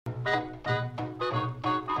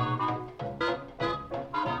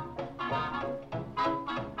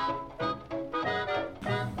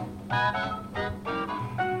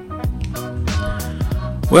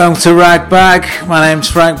Welcome to Ragbag. My name's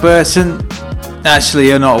Frank Burton. Actually,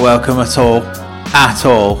 you're not welcome at all. At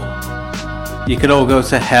all. You can all go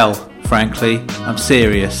to hell, frankly. I'm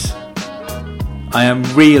serious. I am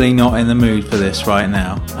really not in the mood for this right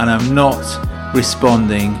now, and I'm not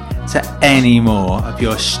responding to any more of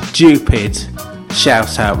your stupid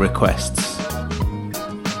shout-out requests.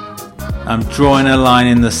 I'm drawing a line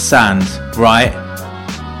in the sand, right?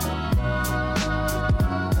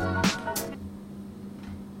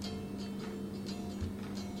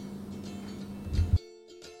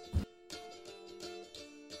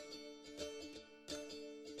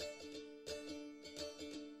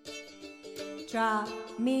 Drop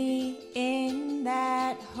me in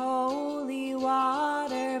that holy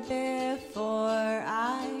water before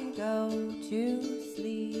I go to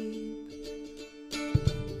sleep.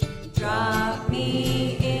 Drop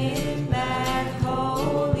me in that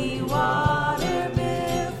holy water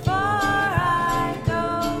before I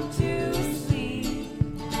go to sleep.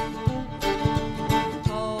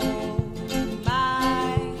 Hold my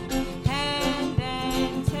hand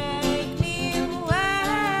and take me away.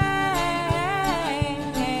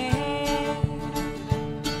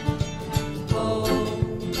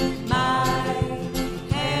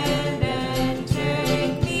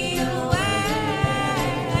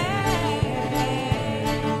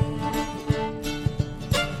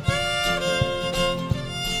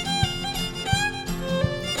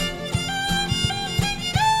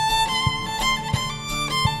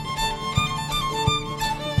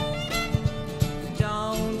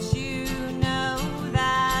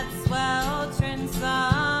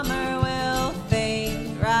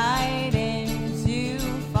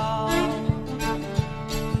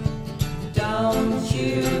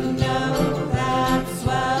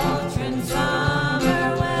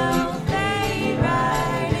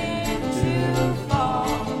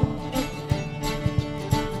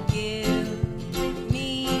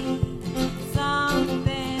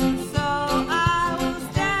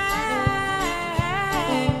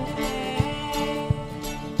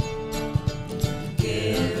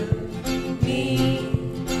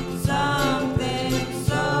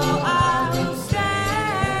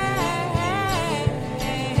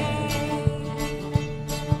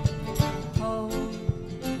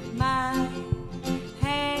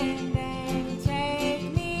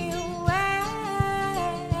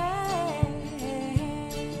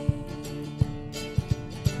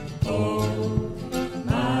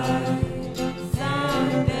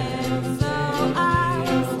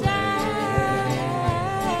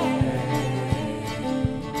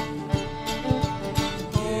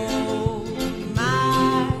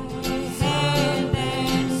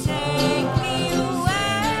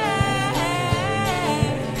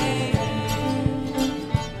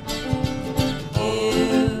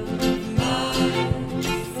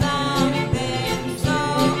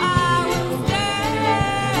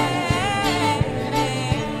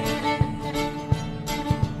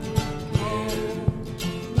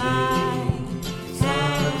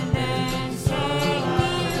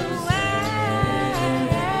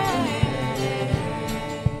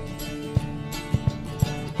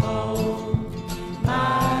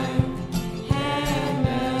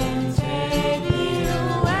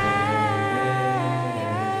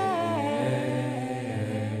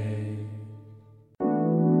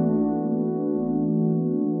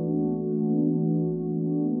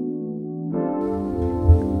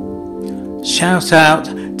 Shout out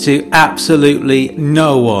to absolutely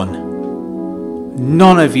no one.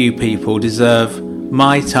 None of you people deserve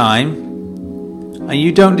my time, and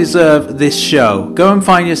you don't deserve this show. Go and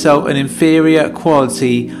find yourself an inferior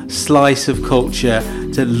quality slice of culture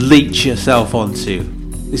to leech yourself onto.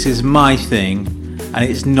 This is my thing, and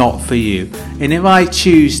it's not for you. And if I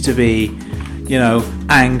choose to be,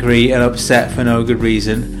 angry and upset for no good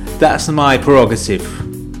reason, that's my prerogative.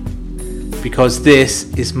 Because this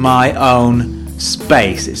is my own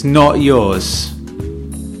space, it's not yours.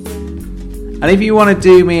 And if you want to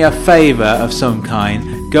do me a favour of some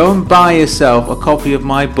kind, go and buy yourself a copy of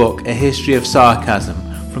my book, A History of Sarcasm,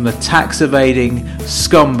 from the tax-evading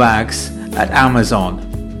scumbags at Amazon.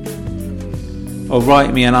 Or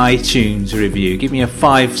write me an iTunes review, give me a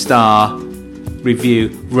 5-star review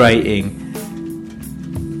rating,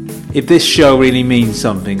 if this show really means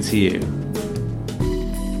something to you.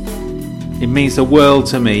 It means the world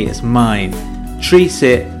to me, it's mine. Treat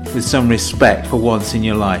it with some respect for once in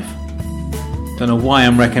your life. Don't know why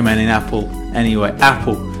I'm recommending Apple anyway.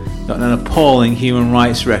 Apple got an appalling human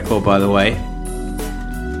rights record, by the way.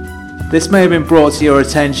 This may have been brought to your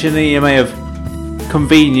attention and you may have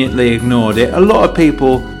conveniently ignored it. A lot of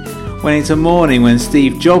people went into mourning when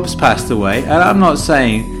Steve Jobs passed away. And I'm not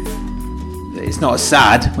saying it's not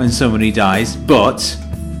sad when somebody dies, but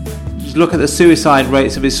just look at the suicide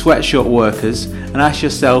rates of his sweatshop workers and ask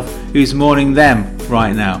yourself who's mourning them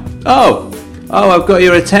right now. Oh, I've got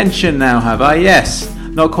your attention now, have I? Yes.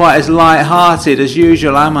 Not quite as light-hearted as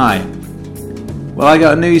usual, am I? Well, I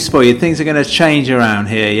got news for you. Things are going to change around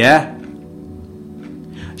here, yeah?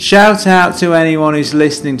 Shout out to anyone who's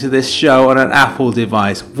listening to this show on an Apple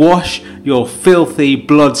device. Wash your filthy,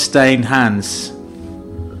 blood-stained hands.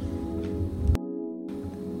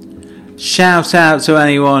 Shout out to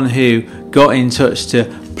anyone who got in touch to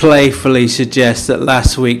playfully suggest that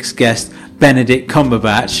last week's guest, Benedict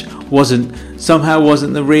Cumberbatch, wasn't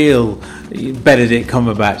the real Benedict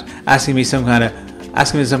Cumberbatch, asking me some kind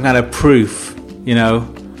of proof,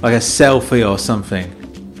 like a selfie or something.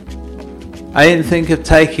 I didn't think of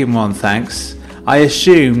taking one, thanks. I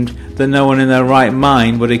assumed that no one in their right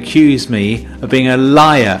mind would accuse me of being a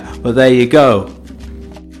liar, but there you go.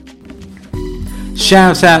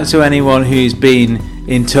 Shout out to anyone who's been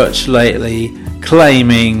in touch lately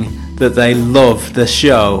claiming that they love the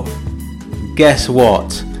show. Guess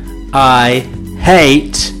what? I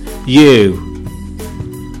hate you.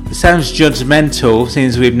 It sounds judgmental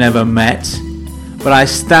since we've never met, but I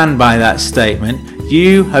stand by that statement.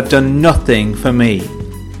 You have done nothing for me.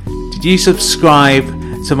 Did you subscribe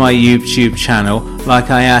to my YouTube channel like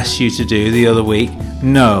I asked you to do the other week?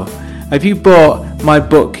 No. Have you bought my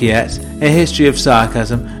book yet? A History of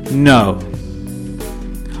Sarcasm? No.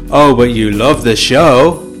 Oh, but you love the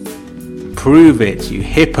show. Prove it, you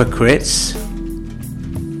hypocrites.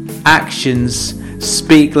 Actions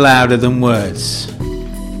speak louder than words.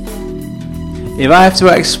 If I have to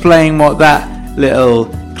explain what that little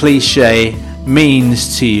cliche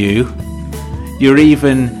means to you, you're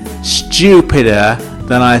even stupider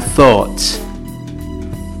than I thought.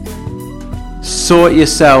 Sort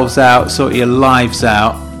yourselves out, sort your lives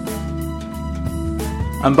out.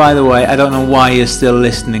 And by the way, I don't know why you're still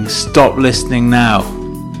listening. Stop listening now.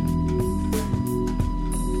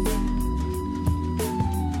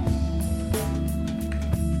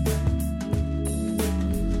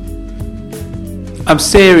 I'm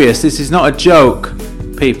serious, this is not a joke,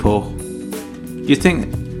 people. You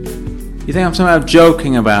think I'm somehow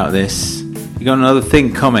joking about this? You got another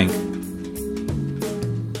thing coming.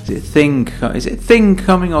 Is it thing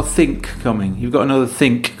coming or think coming? You've got another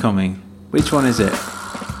think coming. Which one is it?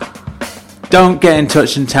 Don't get in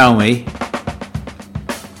touch and tell me.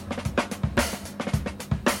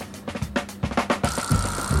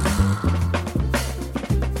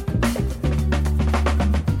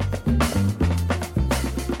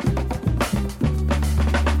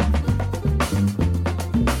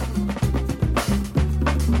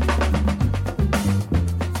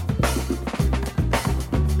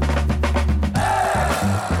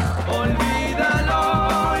 Olvídalo,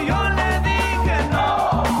 yo le dije no,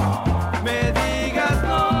 me digas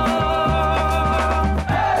no.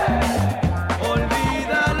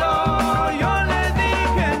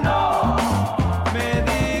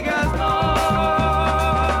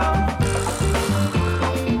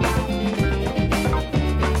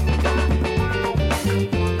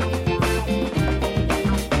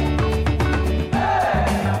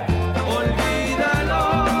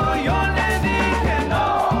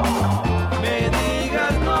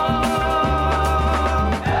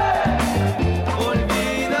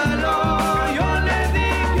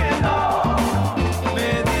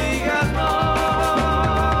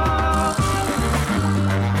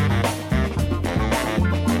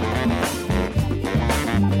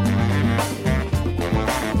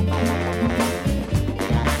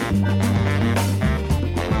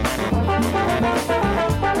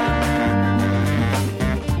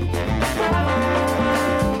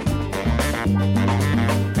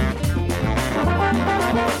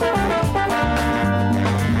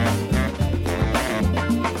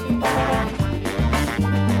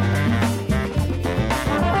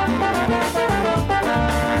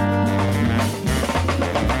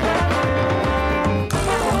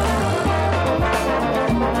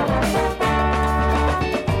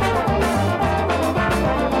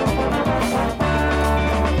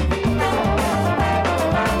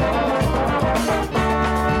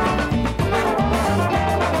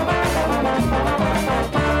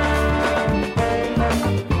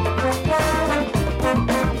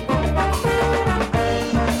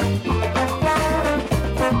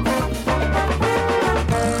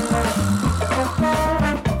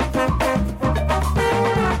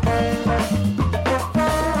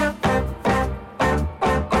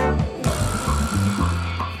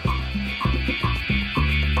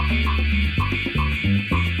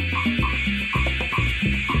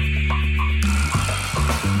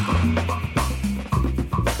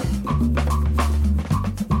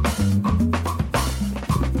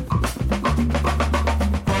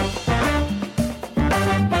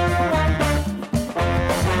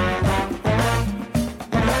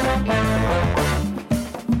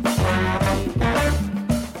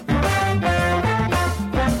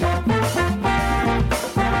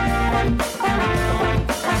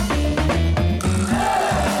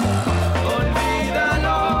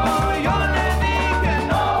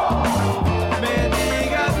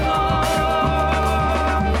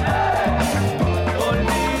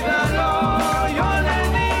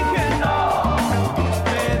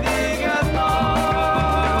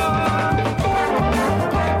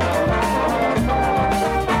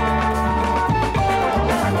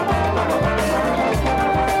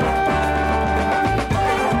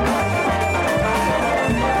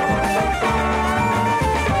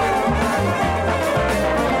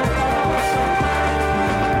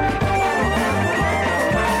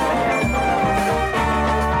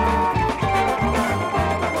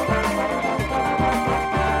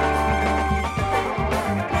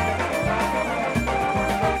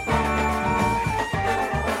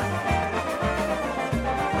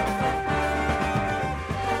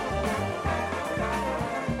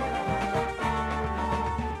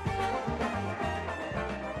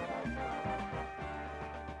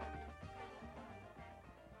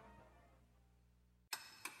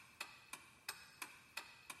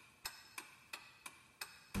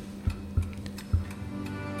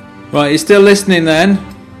 Right, you're still listening then?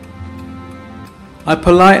 I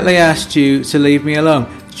politely asked you to leave me alone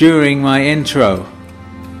during my intro.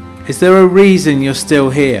 Is there a reason you're still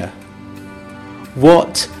here?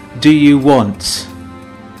 What do you want?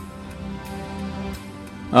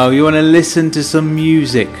 Oh, you want to listen to some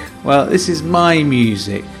music? Well, this is my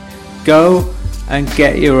music. Go and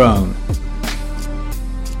get your own.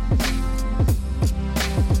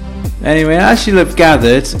 Anyway, as you'll have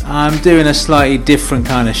gathered, I'm doing a slightly different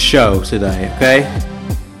kind of show today, okay?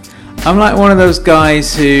 I'm like one of those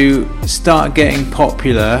guys who start getting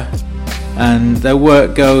popular and their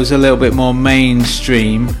work goes a little bit more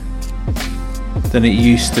mainstream than it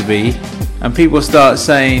used to be, and people start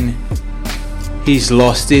saying he's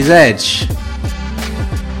lost his edge.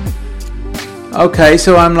 Okay,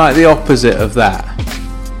 so I'm like the opposite of that.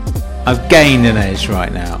 I've gained an edge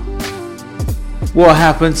right now. What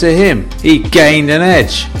happened to him? He gained an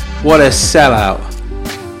edge. What a sellout.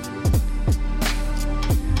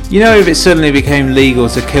 You know, if it suddenly became legal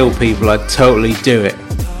to kill people, I'd totally do it.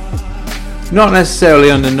 Not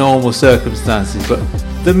necessarily under normal circumstances, but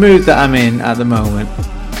the mood that I'm in at the moment,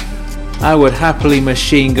 I would happily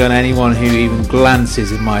machine gun anyone who even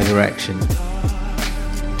glances in my direction.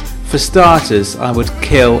 For starters, I would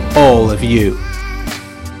kill all of you.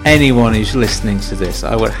 Anyone who's listening to this,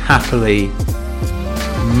 I would happily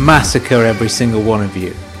massacre every single one of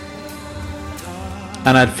you.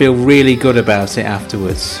 And I'd feel really good about it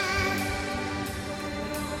afterwards.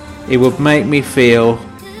 It would make me feel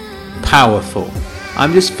powerful.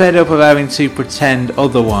 I'm just fed up of having to pretend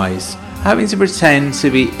otherwise, having to pretend to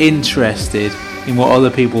be interested in what other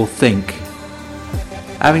people think,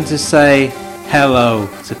 having to say hello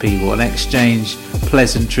to people and exchange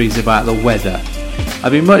pleasantries about the weather.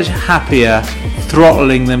 I'd be much happier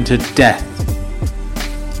throttling them to death.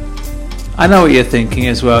 I know what you're thinking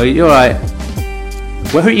as well. You're like,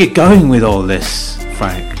 where are you going with all this,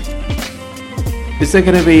 Frank? Is there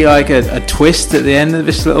going to be like a twist at the end of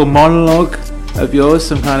this little monologue of yours?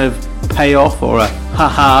 Some kind of payoff or a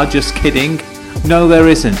haha, just kidding? No, there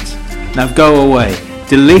isn't. Now go away.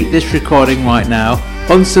 Delete this recording right now.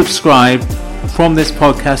 Unsubscribe from this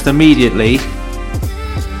podcast immediately,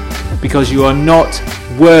 because you are not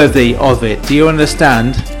worthy of it. Do you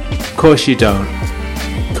understand? Of course you don't.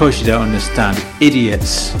 Of course you don't understand.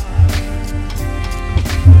 Idiots.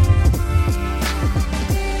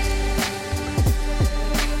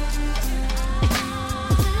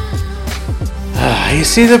 You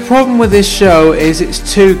see, the problem with this show is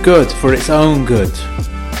it's too good for its own good.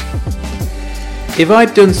 If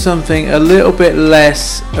I'd done something a little bit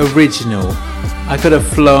less original, I could have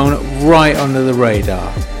flown right under the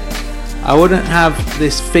radar. I wouldn't have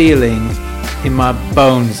this feeling in my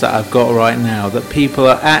bones that I've got right now, that people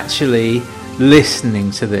are actually listening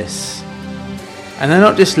to this. And they're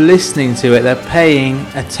not just listening to it, they're paying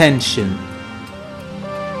attention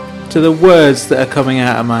to the words that are coming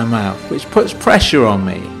out of my mouth, which puts pressure on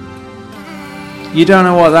me. You don't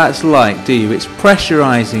know what that's like, do you? It's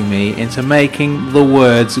pressurizing me into making the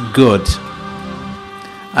words good.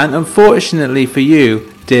 And unfortunately for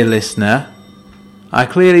you, dear listener, I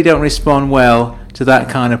clearly don't respond well to that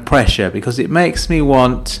kind of pressure, because it makes me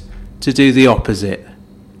want to do the opposite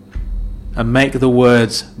and make the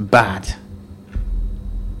words bad.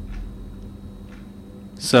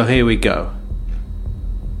 So here we go.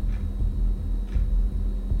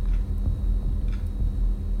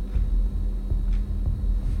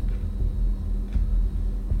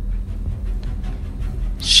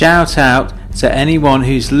 Shout out to anyone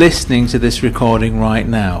who's listening to this recording right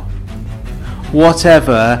now.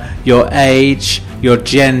 Whatever your age, your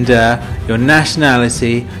gender, your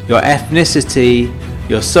nationality, your ethnicity,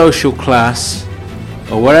 your social class,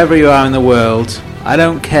 or wherever you are in the world, I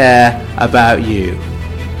don't care about you.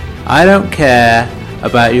 I don't care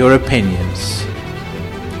about your opinions.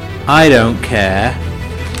 I don't care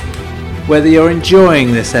whether you're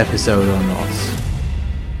enjoying this episode or not.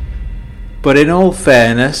 But in all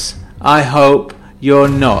fairness, I hope you're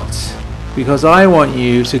not, because I want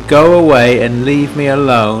you to go away and leave me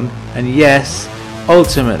alone, and yes,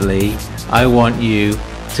 ultimately, I want you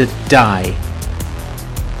to die.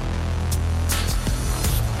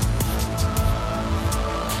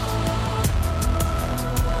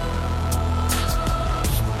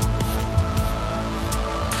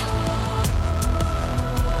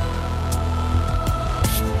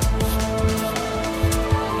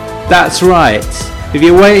 That's right. If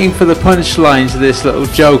you're waiting for the punchline to this little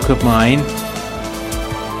joke of mine,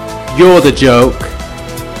 you're the joke,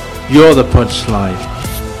 you're the punchline.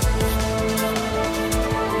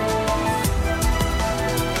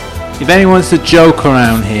 If anyone's the joke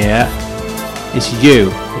around here, it's you,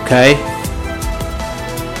 okay?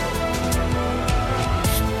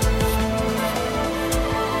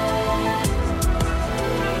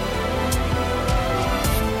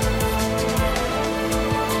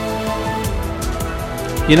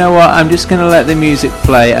 You know what, I'm just going to let the music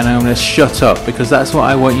play and I'm going to shut up because that's what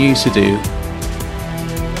I want you to do.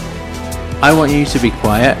 I want you to be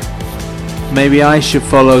quiet. Maybe I should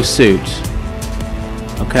follow suit.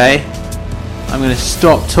 Okay? I'm going to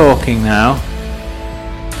stop talking now.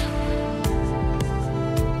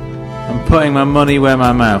 I'm putting my money where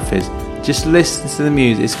my mouth is. Just listen to the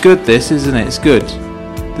music. It's good, this, isn't it? It's good.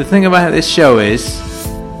 The thing about this show is,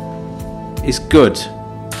 it's good.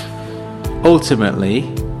 Ultimately,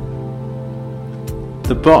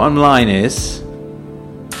 the bottom line is,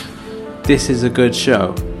 this is a good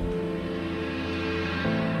show.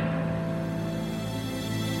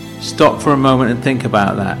 Stop for a moment and think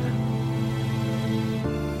about that.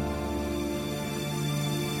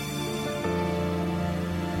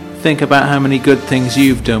 Think about how many good things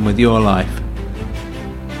you've done with your life.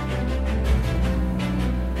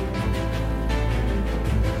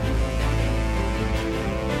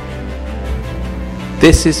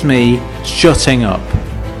 This is me shutting up,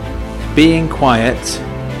 being quiet,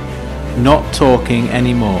 not talking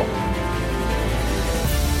anymore.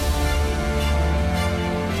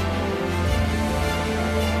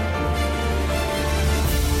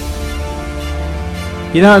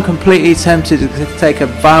 You know, I'm completely tempted to take a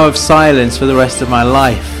vow of silence for the rest of my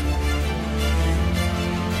life.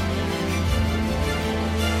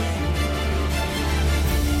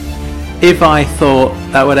 If I thought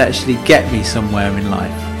that would actually get me somewhere in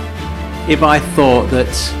life. If I thought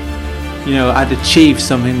that, you know, I'd achieve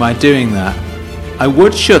something by doing that, I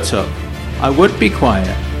would shut up. I would be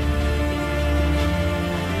quiet.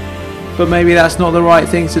 But maybe that's not the right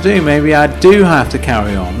thing to do. Maybe I do have to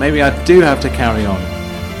carry on. Maybe I do have to carry on.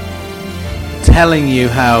 Telling you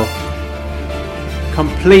how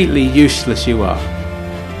completely useless you are.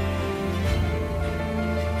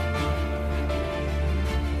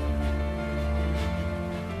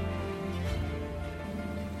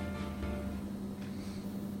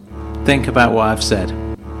 Think about what I've said.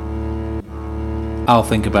 I'll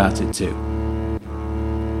think about it too.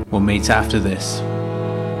 We'll meet after this.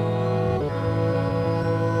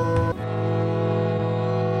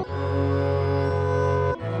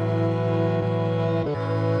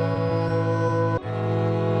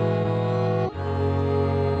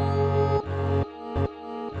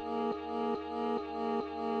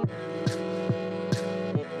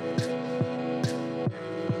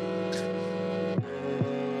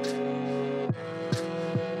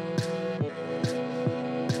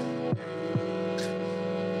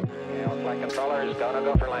 Controllers gonna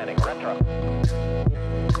go for landing. Retro.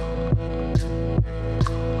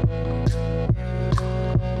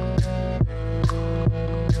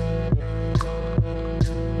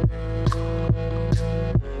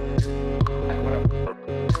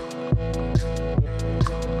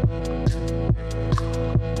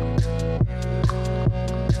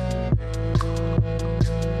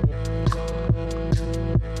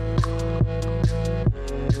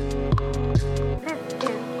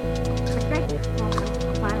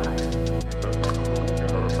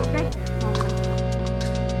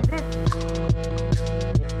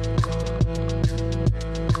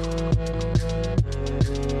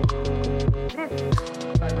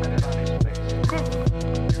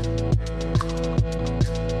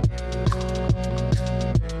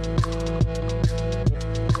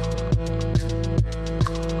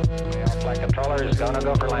 Controllers gonna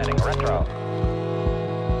go for landing. Retro.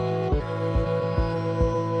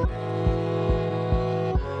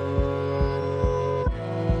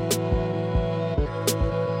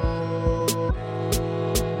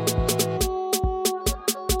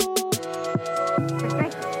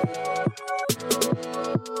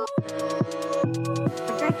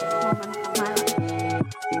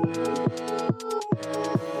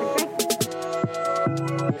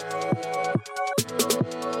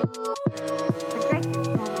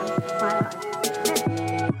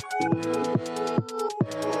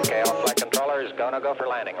 Gonna go for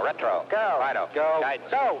landing. Retro. Go. Rhino. Go. Guidance.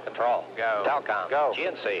 Go. Control. Go. Telcom. Go.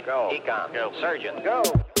 GNC. Go. Econ. Go. Surgeon. Go.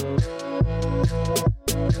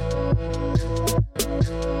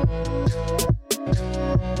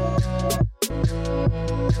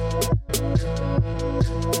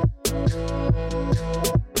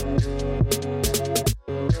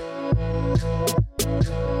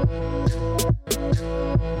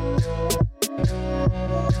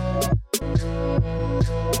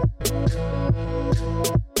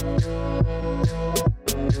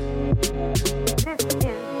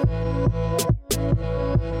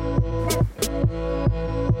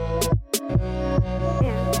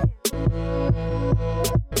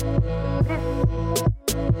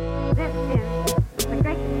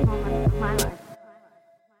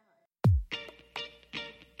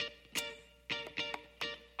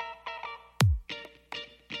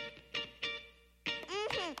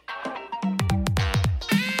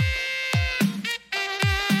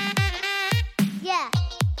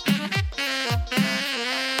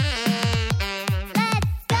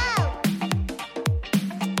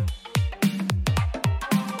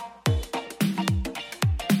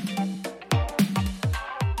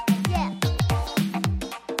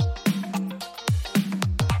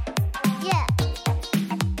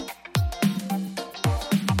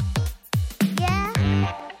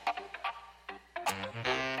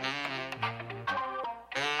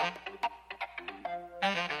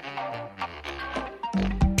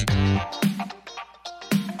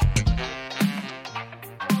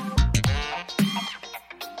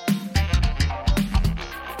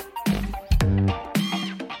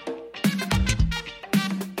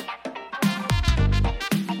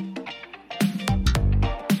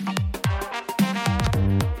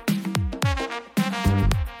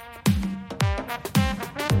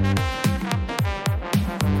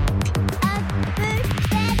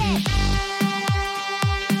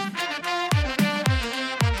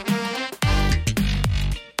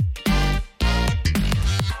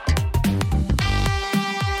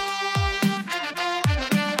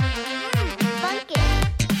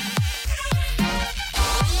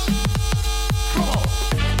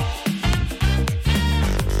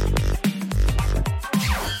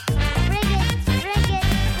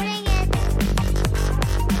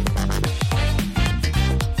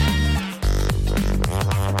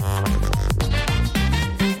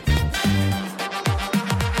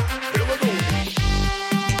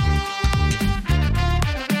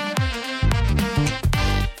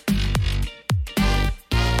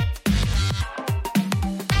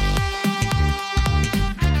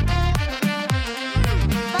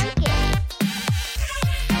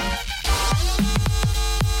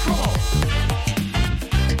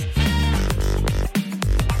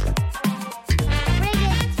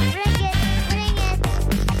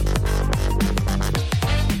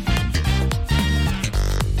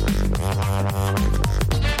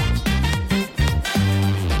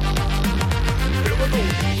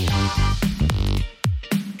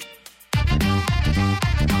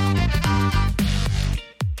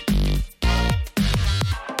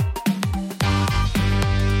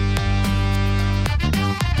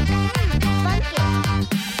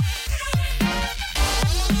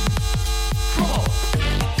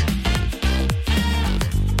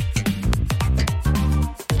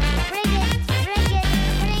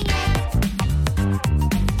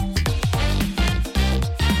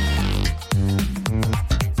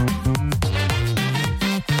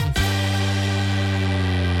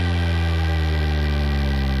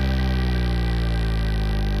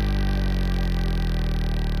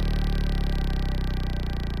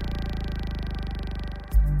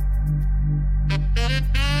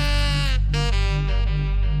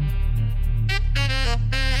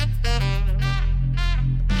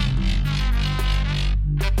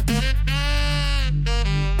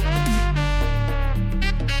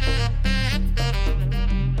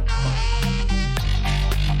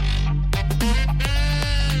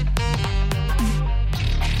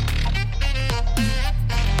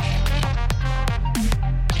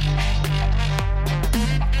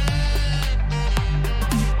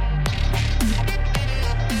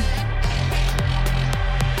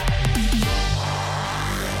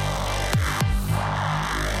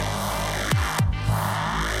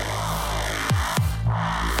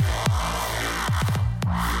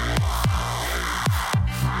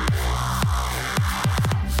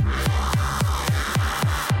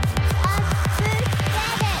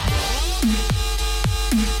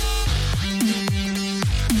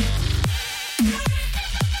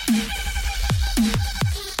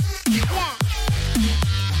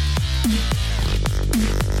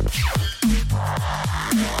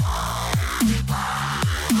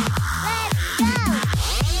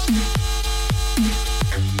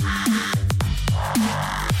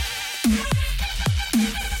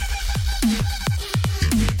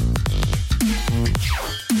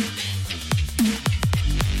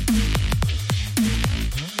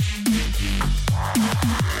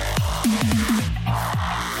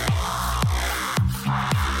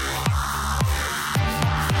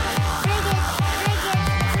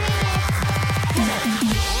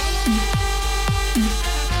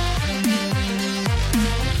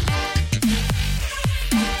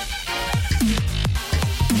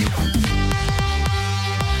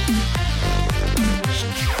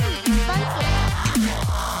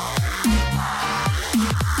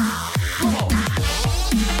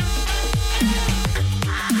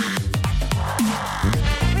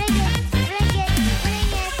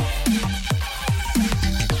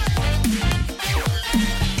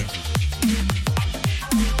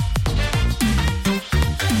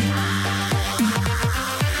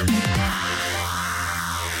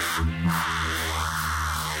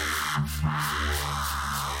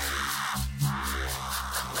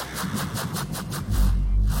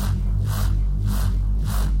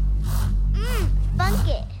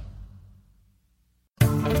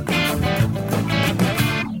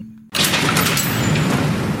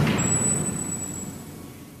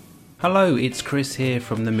 Hello, it's Chris here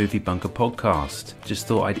from the Movie Bunker podcast. Just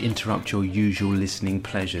thought I'd interrupt your usual listening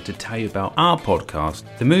pleasure to tell you about our podcast,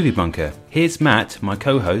 The Movie Bunker. Here's Matt, my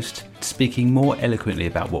co-host, speaking more eloquently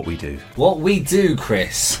about what we do. What we do,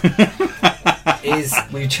 Chris, is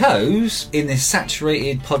we chose, in this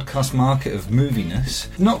saturated podcast market of moviness,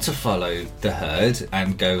 not to follow the herd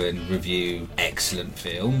and go and review excellent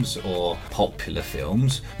films or popular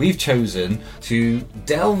films. We've chosen to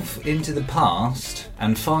delve into the past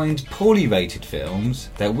and find poorly rated films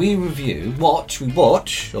that we review. We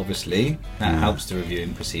watch, obviously, that helps the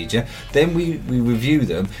reviewing procedure. Then we review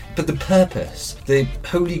them. But the purpose, the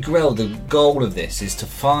holy grail, the goal of this is to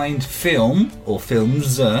find film or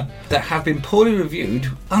films that have been poorly reviewed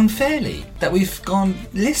unfairly. That we've gone,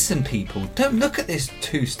 listen people, don't look at this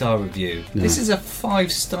 2-star review. No. This is a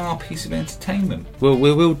 5-star piece of entertainment. Well,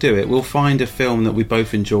 we'll do it. We'll find a film that we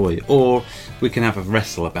both enjoy, or we can have a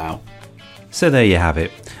wrestle about. So there you have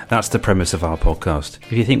it. That's the premise of our podcast.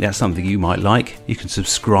 If you think that's something you might like, you can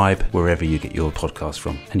subscribe wherever you get your podcast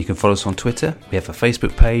from. And you can follow us on Twitter. We have a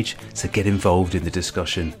Facebook page, so get involved in the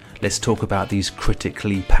discussion. Let's talk about these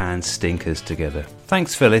critically panned stinkers together.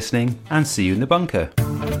 Thanks for listening, and see you in the bunker.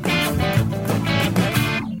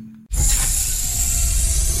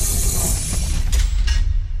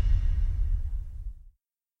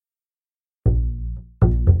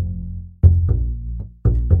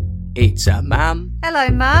 It's a mum Hello,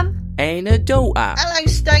 Mum. and a daughter. Hello,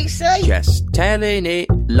 Stacey. Just telling it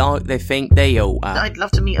like they think they oughta. I'd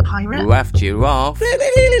love to meet a pirate. Rough giraffe.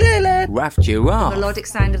 Rough giraffe. Melodic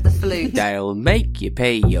sound of the flute. They'll make you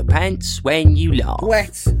pee your pants when you laugh.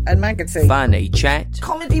 Wet and maggoty. Funny chat.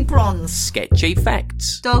 Comedy bronze. Sketchy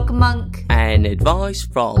facts. Dog monk. And advice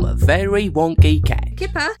from a very wonky cat.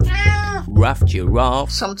 Kipper. Rough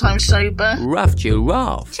giraffe. Sometimes sober. Rough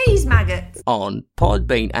giraffe. Cheese maggot. On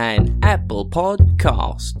Podbean and Apple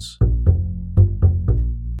Podcasts.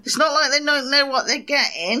 It's not like they don't know what they're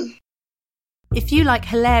getting. If you like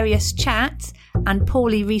hilarious chat and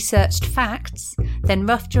poorly researched facts, then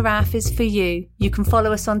Rough Giraffe is for you. You can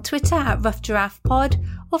follow us on Twitter at Rough Giraffe Pod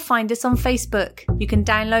or find us on Facebook. You can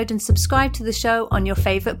download and subscribe to the show on your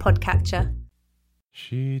favourite podcatcher.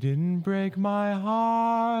 She didn't break my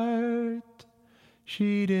heart.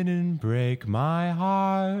 She didn't break my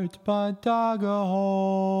heart, but dug a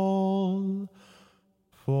hole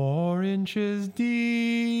 4 inches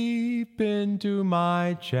deep into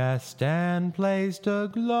my chest and placed a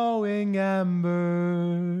glowing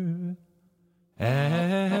ember.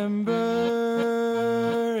 Ember,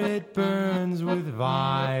 it burns with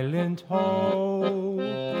violent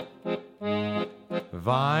hope.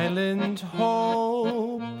 Violent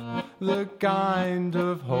hope, the kind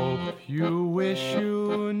of hope you wish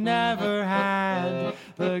you never had,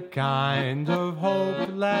 the kind of hope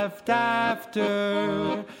left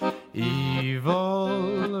after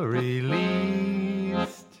evil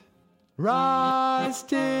released.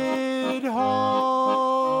 Rusted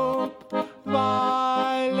hope,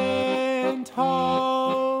 violent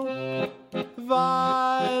hope,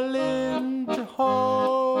 violent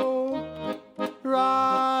hope,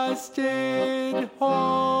 rusted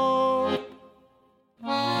hope.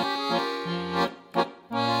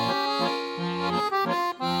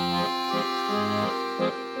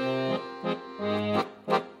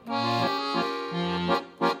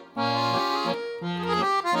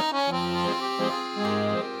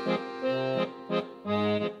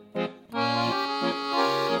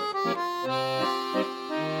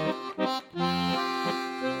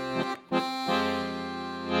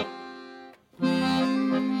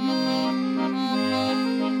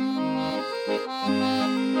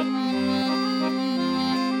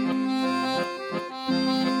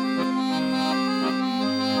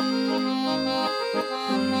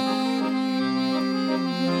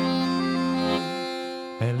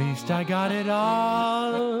 At least I got it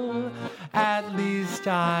all. At least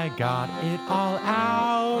I got it all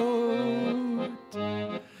out.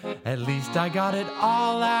 At least I got it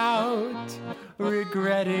all out.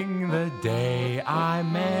 Regretting the day I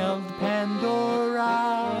mailed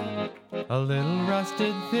Pandora a little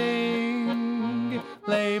rusted thing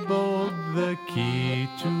labeled the key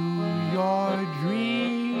to your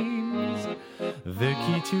dreams. The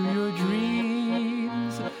key to your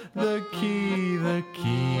dreams. The key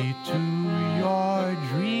to your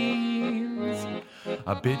dreams.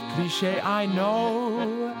 A bit cliche, I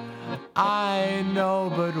know,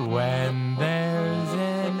 but when there's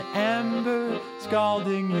an ember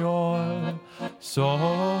scalding your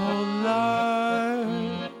solar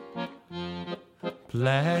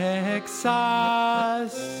plexus,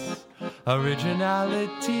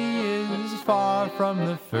 Originality is far from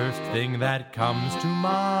the first thing that comes to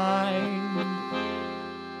mind.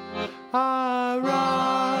 A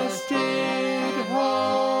rusted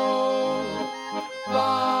hoe,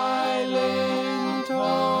 violin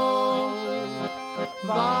toe,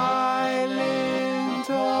 violin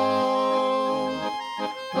toe,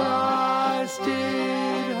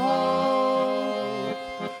 rusted hoe,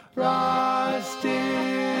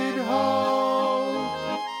 rusted hoe,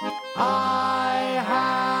 I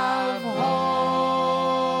have hope.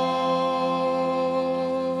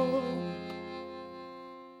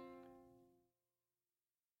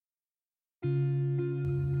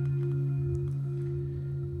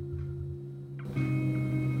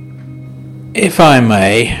 If I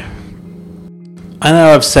may, I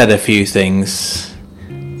know I've said a few things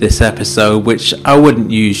this episode which I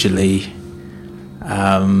wouldn't usually,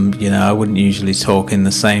 I wouldn't usually talk in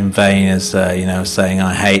the same vein as, saying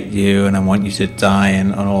I hate you and I want you to die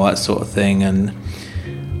and all that sort of thing. And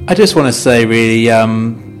I just want to say, really,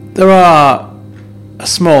 there are a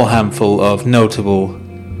small handful of notable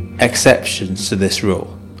exceptions to this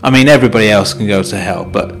rule. I mean, everybody else can go to hell,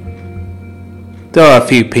 but there are a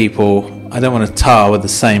few people I don't want to tar with the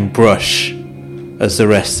same brush as the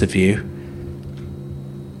rest of you.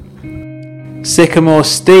 Sycamore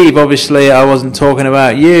Steve, obviously I wasn't talking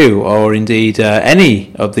about you, or indeed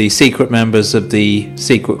any of the secret members of the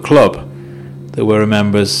secret club that were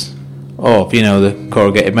members of, the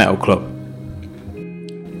Corrugated Metal Club.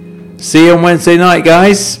 See you on Wednesday night,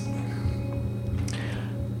 guys.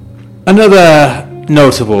 Another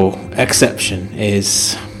notable exception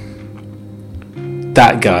is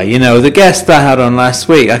that guy, the guest I had on last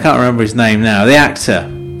week. I can't remember his name now. The actor,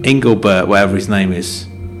 Engelbert, whatever his name is.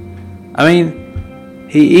 I mean,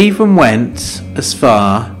 he even went as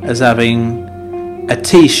far as having a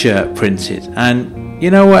t-shirt printed. And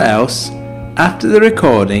you know what else? After the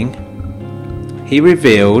recording, he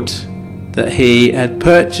revealed that he had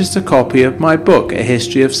purchased a copy of my book, A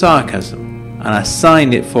History of Sarcasm, and I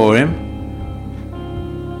signed it for him.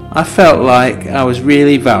 I felt like I was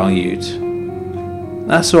really valued.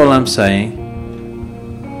 That's all I'm saying.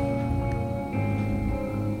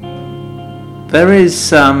 There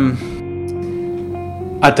is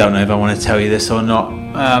I don't know if I want to tell you this or not.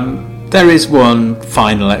 There is one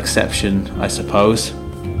final exception, I suppose.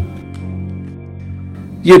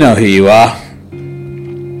 You know who you are,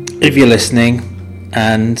 if you're listening,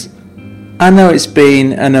 and I know it's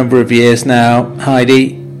been a number of years now,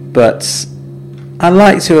 Heidi, but I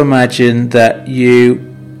like to imagine that you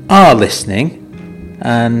are listening,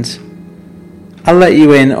 and I'll let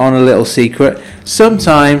you in on a little secret.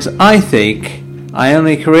 Sometimes I think I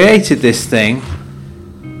only created this thing,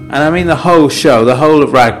 and I mean the whole show, the whole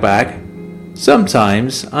of Ragbag.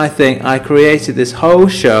 Sometimes I think I created this whole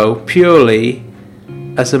show purely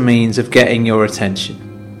as a means of getting your attention.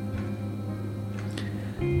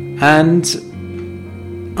 And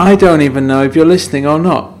I don't even know if you're listening or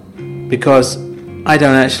not, because I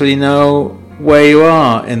don't actually know where you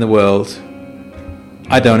are in the world.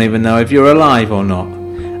 I don't even know if you're alive or not.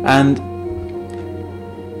 And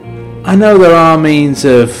I know there are means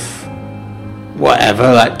of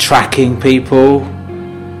whatever, like tracking people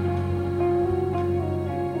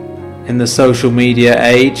in the social media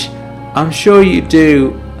age. I'm sure you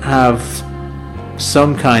do have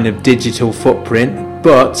some kind of digital footprint,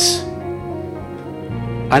 but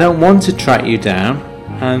I don't want to track you down,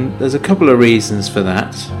 and there's a couple of reasons for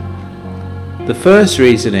that. The first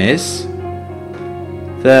reason is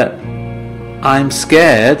that I'm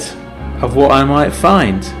scared of what I might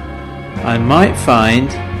find. I might find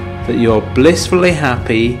that you're blissfully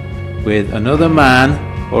happy with another man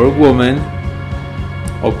or a woman,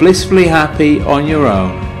 or blissfully happy on your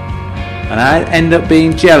own, and I'd end up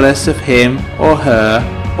being jealous of him or her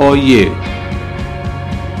or you.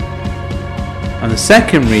 And the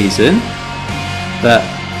second reason that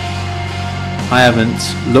I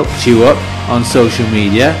haven't looked you up on social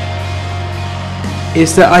media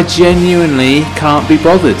is that I genuinely can't be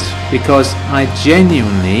bothered, because I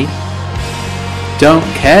genuinely don't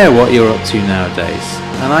care what you're up to nowadays.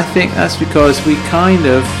 And I think that's because we kind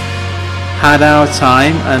of had our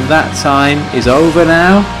time, and that time is over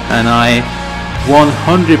now, and I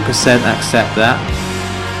 100% accept that,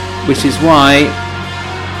 which is why,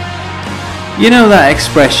 you know that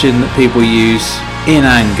expression that people use in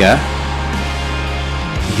anger,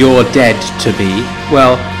 you're dead to be?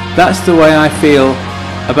 Well, that's the way I feel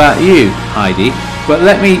about you, Heidi. But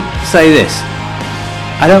let me say this,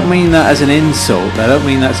 I don't mean that as an insult, I don't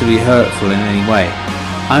mean that to be hurtful in any way.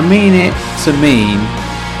 I mean it to mean,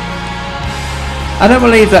 I don't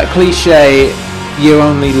believe that cliche, you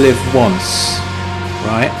only live once,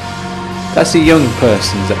 right? That's a young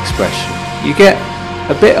person's expression. You get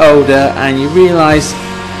a bit older and you realise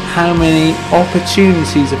how many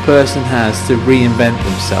opportunities a person has to reinvent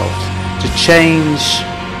themselves, to change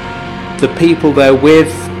the people they're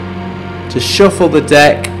with, to shuffle the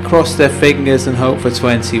deck, cross their fingers and hope for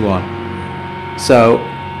 21. So,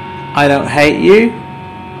 I don't hate you,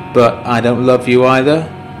 but I don't love you either.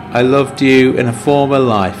 I loved you in a former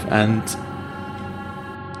life, and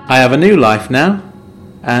I have a new life now,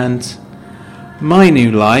 and my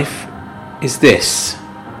new life is this.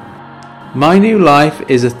 My new life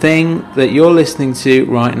is a thing that you're listening to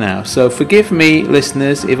right now. So forgive me,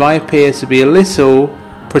 listeners, if I appear to be a little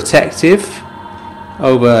protective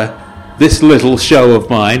over this little show of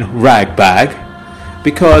mine, Ragbag,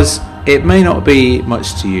 because it may not be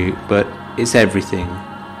much to you, but it's everything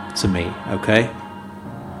to me, okay?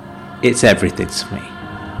 It's everything to me.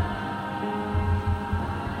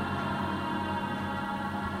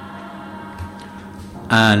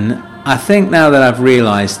 And I think now that I've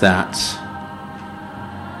realised that,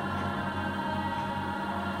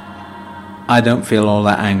 I don't feel all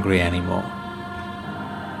that angry anymore.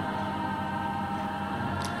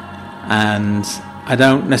 And I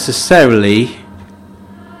don't necessarily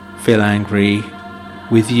feel angry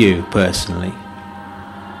with you personally.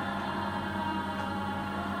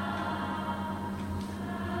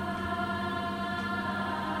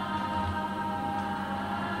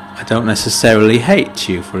 I don't necessarily hate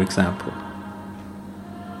you, for example.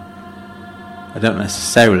 I don't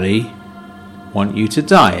necessarily want you to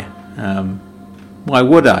die. Why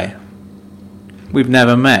would I? We've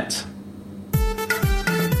never met.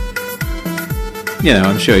 You know,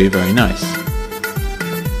 I'm sure you're very nice.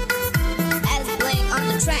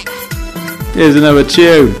 Here's another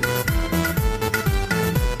tune.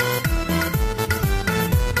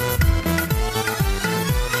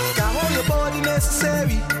 Got all your body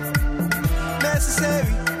necessary.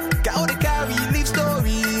 Got all the carry, leave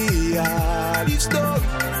story. Leave story.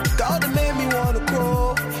 Got all that made me wanna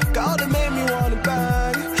grow. Got all that made me wanna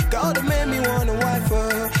bang. Got all that made me wanna wife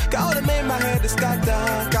her. Got all that made my head to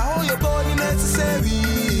scatter. Got all your body necessary.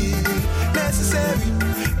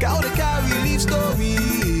 Got all the carry, leave story.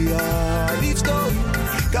 Leave story.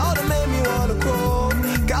 Got all that made me wanna grow.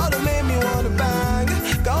 Got all that made me wanna bang.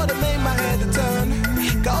 Got all that made my head to turn.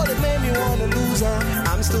 Got all that made me wanna lose her.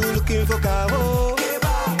 I'm still looking for Caro.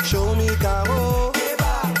 Show me Caro.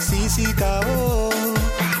 CC Caro.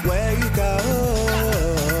 Where you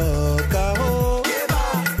Caro? Caro.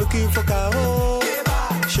 Looking for Caro.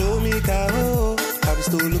 Show me Caro. I'm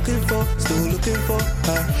still looking for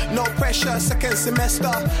her. No pressure, second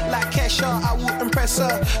semester. Like Kesha, I will impress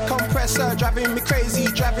her. Compressor, driving me crazy,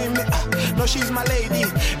 driving me. No, she's my lady.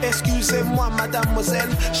 Excusez-moi, mademoiselle.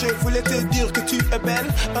 Je voulais te dire que tu es belle.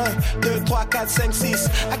 1, 2, 3, 4, 5, 6.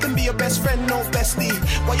 I can be your best friend, no bestie.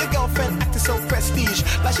 Why your girlfriend acting so prestige?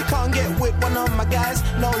 Like she can't get with one of my guys.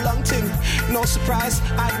 No long thing, no surprise.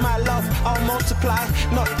 Add my love, I'll multiply,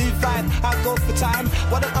 not divide. I'll go for time.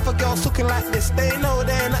 Why don't other girls looking like this? They know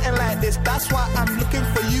they're nothing like this. That's why I'm looking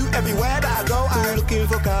for you everywhere that I go. I'm looking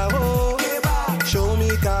for Caro. Show me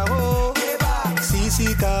Caro.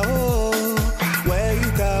 CC Caro. Where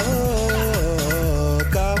you Caro?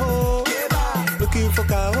 Caro. Looking for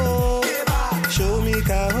Caro. Show me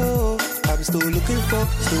Caro. I'm still looking for.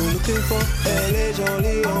 Elle est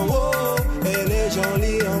jolie en haut. Elle est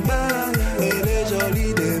jolie en bas. Elle est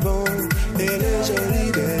jolie devant. Elle est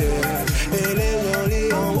jolie derrière. Elle est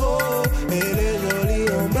jolie en haut. Elle est jolie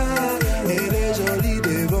en bas. Elle est jolie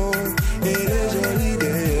devant. Elle est jolie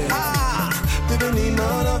derrière. Ah, baby,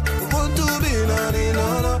 nana, want to be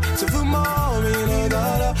nana. So for mommy,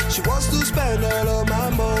 nana, she wants to spend all of my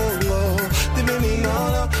money. Baby,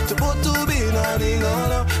 nana, to want to be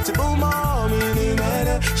nana. To for mommy,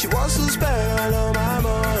 nana, she wants to spend all of my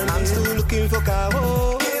money. I'm still looking for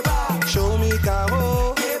Caro. Show me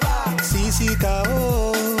Caro. CC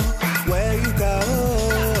Caro. Where you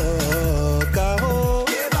Caro? Caro.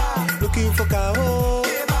 Looking for Caro.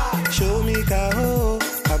 Show me Caro.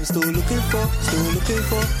 I'm still looking for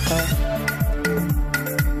her.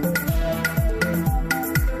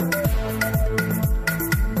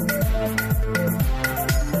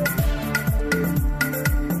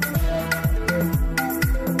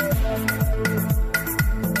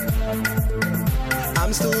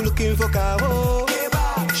 I'm still looking for Caro.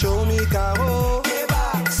 Show me Caro.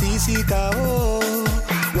 CC Caro.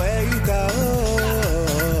 Where you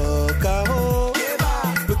Caro? Caro.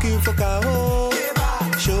 Looking for Caro.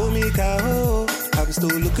 Show me Caro. I'm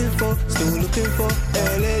still looking for.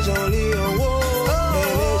 Elle est jolie en haut.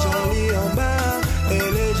 Elle est jolie en bas.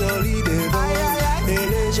 Elle est jolie devant.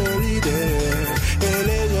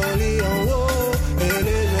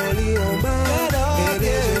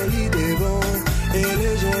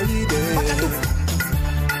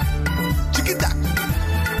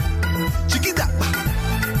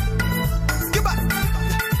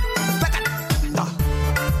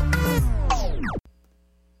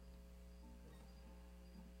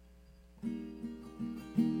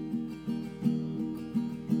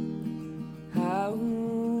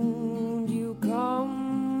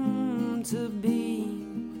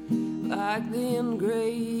 like the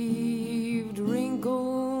engraved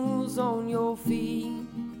wrinkles on your feet,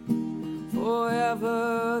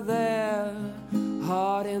 forever there,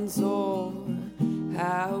 heart and soul.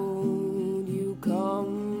 How would you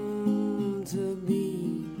come to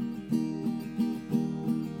be?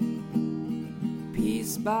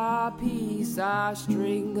 Piece by piece I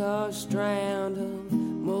string a strand of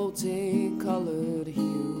multicolored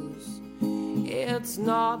hues. It's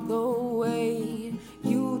not the way,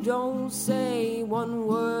 you don't say one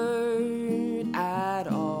word at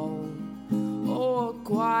all, or a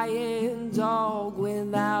quiet dog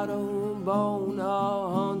without a bone, a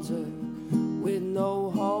hunter with no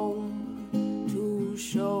home to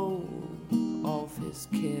show off his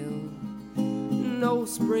kill. No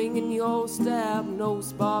spring in your step, no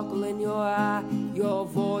sparkle in your eye. Your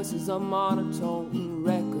voice is a monotone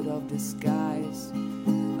record of disguise.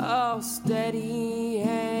 A steady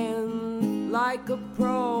hand like a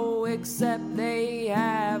pro, except they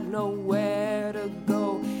have nowhere to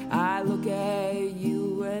go. I look at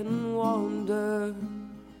you and wonder,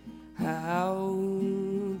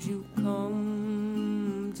 how'd you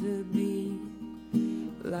come to be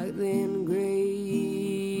like the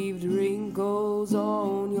engraved wrinkles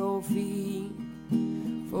on your feet,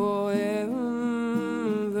 forever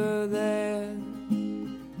there,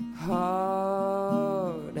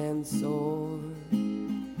 heart and soul.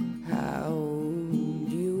 How'd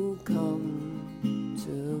you come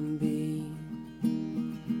to be?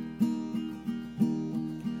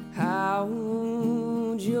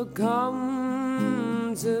 How'd you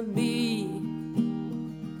come to be?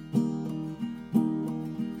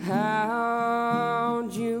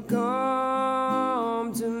 How'd you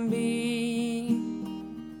come to be?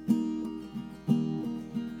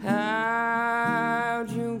 How'd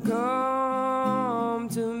you come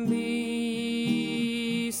to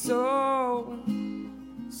be so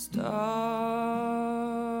startling?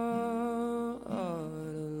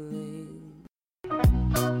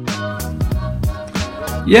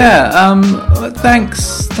 Yeah,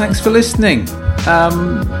 thanks for listening.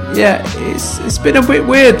 Yeah, it's been a bit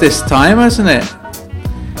weird this time, hasn't it?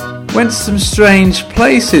 Went to some strange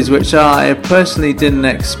places which I personally didn't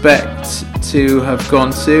expect to have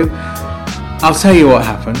gone to. I'll tell you what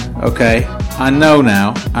happened, okay? I know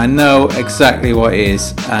now. I know exactly what it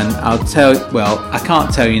is, and I can't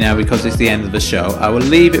tell you now because it's the end of the show. I will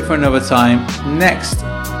leave it for another time. Next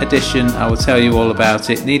edition, I will tell you all about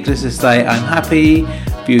it. Needless to say, I'm happy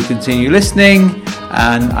if you continue listening,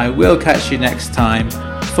 and I will catch you next time.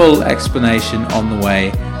 Full explanation on the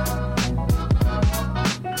way.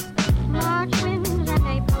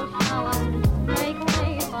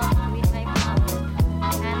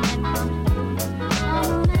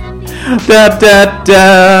 Da da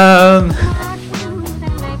da.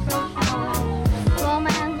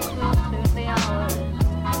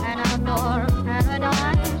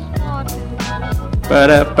 Ba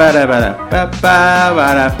da ba da ba da ba ba ba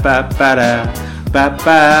da ba ba da ba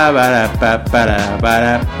ba ba da ba ba da ba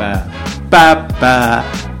da ba ba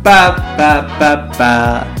ba ba ba ba.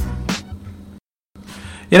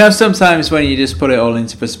 You know, sometimes when you just put it all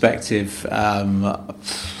into perspective, I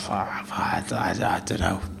don't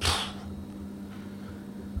know.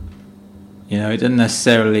 You know, it doesn't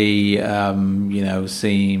necessarily,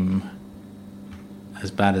 seem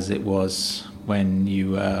as bad as it was when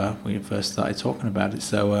you first started talking about it.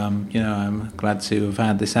 So, I'm glad to have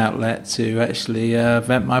had this outlet to actually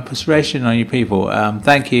vent my frustration on you people.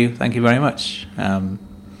 Thank you very much.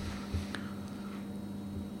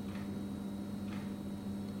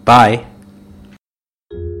 Bye.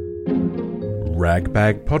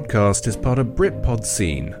 Ragbag Podcast is part of Britpod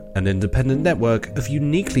Scene, an independent network of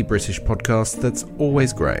uniquely British podcasts that's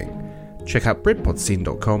always growing. Check out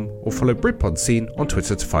BritpodScene.com or follow Britpod Scene on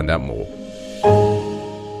Twitter to find out more.